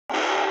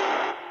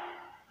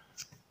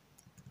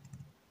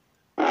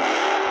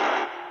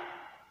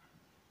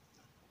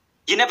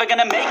You're never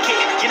gonna make it,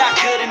 you're not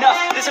good enough.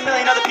 There's a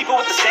million other people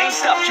with the same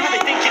stuff. You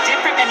really think you're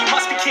different? Man, you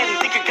must be kidding.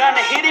 Think you're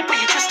gonna hit it,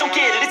 but you just don't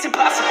get it. It's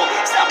impossible,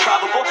 it's not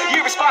probable,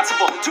 you're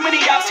irresponsible. Too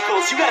many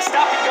obstacles, you gotta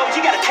stop it, yo.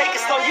 You gotta take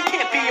it slow, you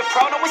can't be a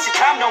pro. Don't waste your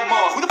time no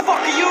more. Who the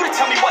fuck are you to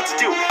tell me what to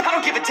do? I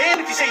don't give a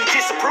damn if you say you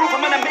disapprove.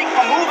 I'm gonna make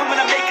my move, I'm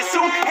gonna make it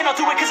soon. And I'll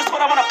do it cause it's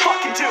what I wanna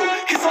fucking do.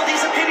 Cause all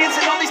these opinions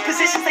and all these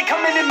positions, they come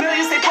in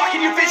millions. They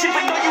blocking your vision,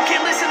 but no, you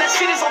can't listen. That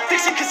shit is all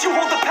fiction. Cause you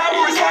hold the power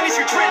as long as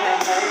you're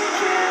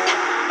driven.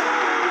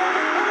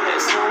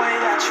 There's no way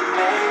that you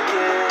make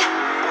it,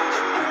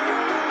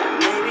 and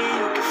maybe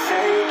you can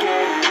fake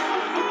it,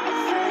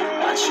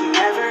 but you're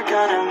never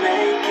gonna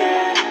make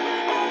it.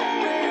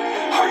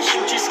 Are you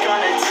just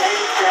gonna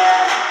take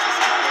that?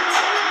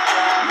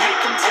 Make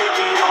them take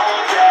it all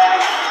back.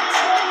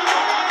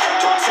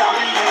 Don't tell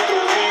me you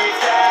believe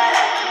that.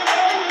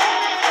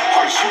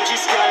 Are you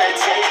just gonna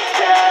take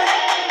that?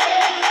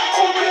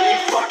 Or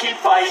really fucking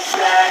fight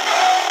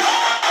back?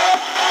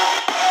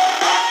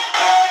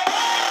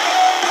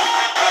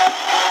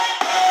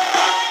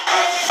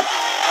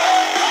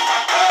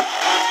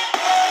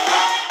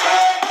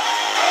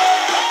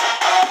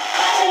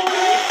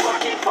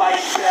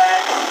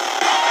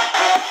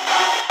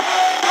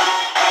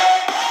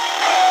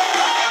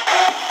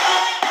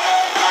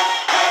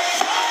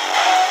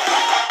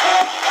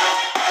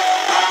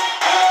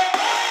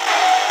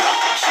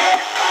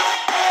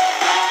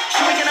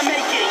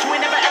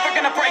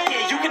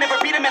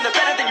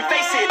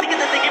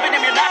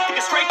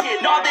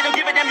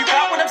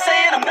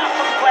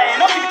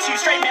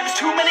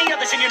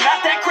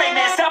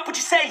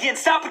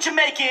 Stop what you're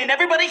making.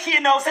 Everybody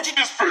here knows that you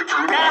just fake it.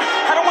 Nah,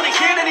 I don't wanna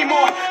hear it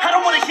anymore. I don't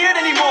wanna